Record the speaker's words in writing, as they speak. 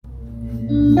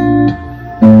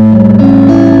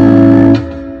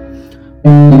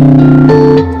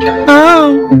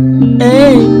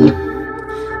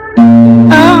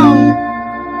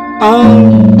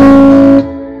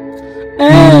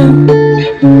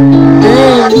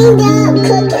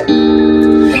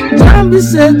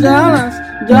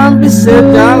don't be so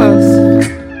jealous.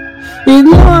 You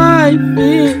know how I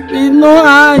feel, you know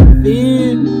how I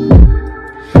feel.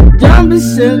 Don't be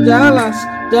so jealous,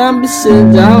 don't be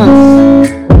so jealous.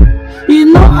 You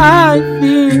know how I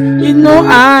feel, you know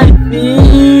how I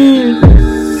feel.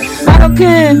 I don't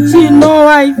care, she know how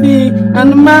I feel.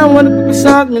 And the man wanna be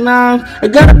beside me now. I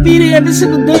gotta feel it every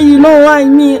single day, you know what I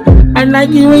mean. I like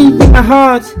it when you beat my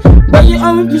heart, but you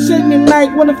always present me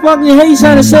like, what the fuck you hate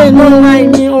trying to say, no, what I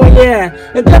mean, oh yeah.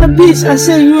 I got a piece, I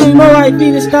say you know how I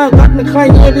feel. This guy got me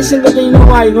crying every single day, you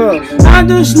know I heard. I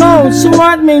just know, she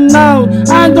want me now.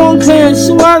 I don't care,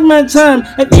 she want my time.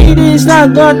 I feel this now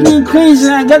got me crazy.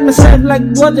 I got myself like,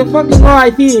 what the fuck you know how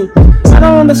I feel. I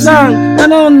don't understand, I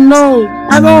don't know,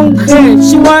 I don't care.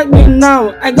 She want me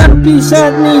now. I got a piece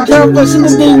of me, girl, for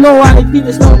single day, you know how I feel.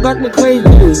 This now got me crazy.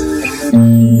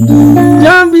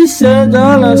 Don't be so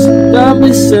jealous, don't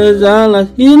be so jealous.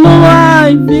 You know how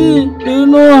I feel, you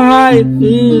know how I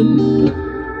feel.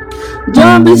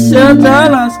 Don't be so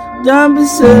jealous, don't be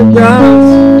so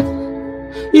jealous.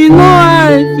 You know how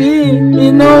I feel,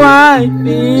 you know how I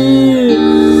feel.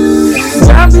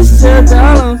 Don't be so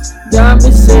jealous, don't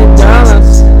be so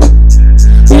jealous.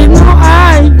 You know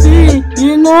how I feel,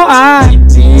 you know how I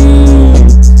feel.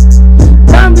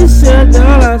 Don't be so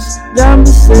jealous, don't be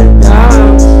so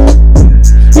jealous.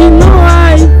 You know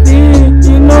how I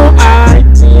feel, you know how I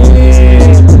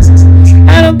feel.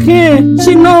 I don't care,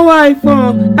 she know where I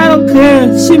from. I don't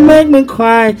care, she make me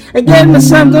cry. I get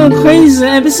myself going crazy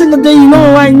every single day, you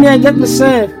know what I mean. I get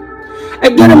myself. I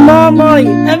get more money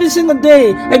every single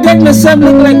day. I get myself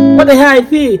look like what the hell I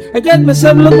feel. I get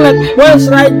myself look like what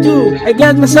should I do. I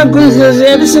get myself crazy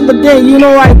every single day. You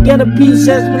know I get a piece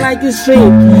that's me like this street.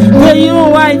 Yeah, you know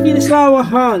why I feel this flower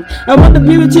heart. I want to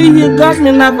be with you, you got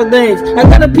me nowadays. I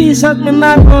got a piece of me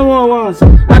not for once.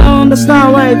 I don't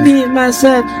understand why I feel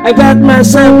myself. I got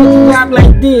myself looking up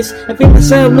like this. I feel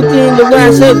myself looking in the way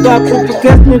I said God,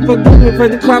 forgive me for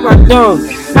the crap I've done.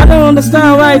 I don't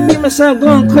understand why I feel myself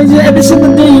going crazy every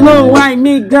single day. You know why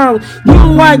me down. You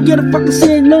know why I get a fucking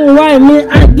say. You know why me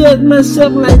I get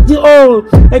myself like this. Oh,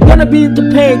 I gotta be the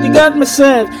pain. You got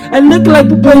myself. I look like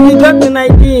people. You got me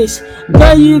like this.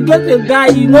 Girl, you got the guy.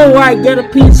 You know why I get a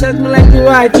piece. That's me like the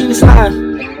why I feel this life.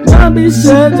 Don't be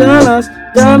so jealous.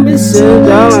 Don't be so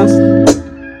jealous.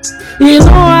 You know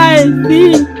how I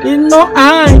feel. You know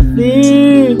how I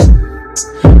feel.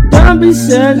 Don't be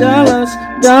so jealous.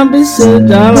 Don't be so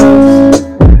jealous.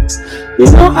 You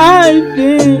know how I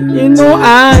feel, you know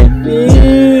how I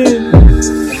feel.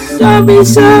 Don't be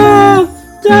so,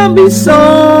 don't be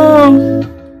so.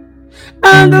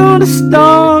 Under the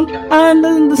storm,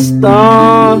 under the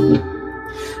storm.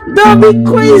 Don't be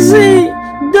crazy,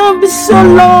 don't be so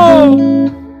low.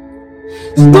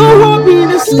 Don't hold me in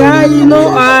the sky, you know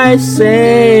I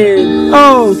say.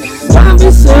 Oh, don't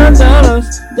be so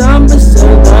jealous, don't be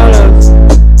so jealous.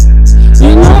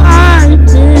 You know I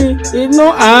feel, you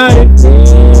know I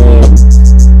feel.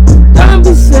 Don't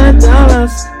be so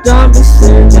jealous, don't be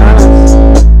so jealous.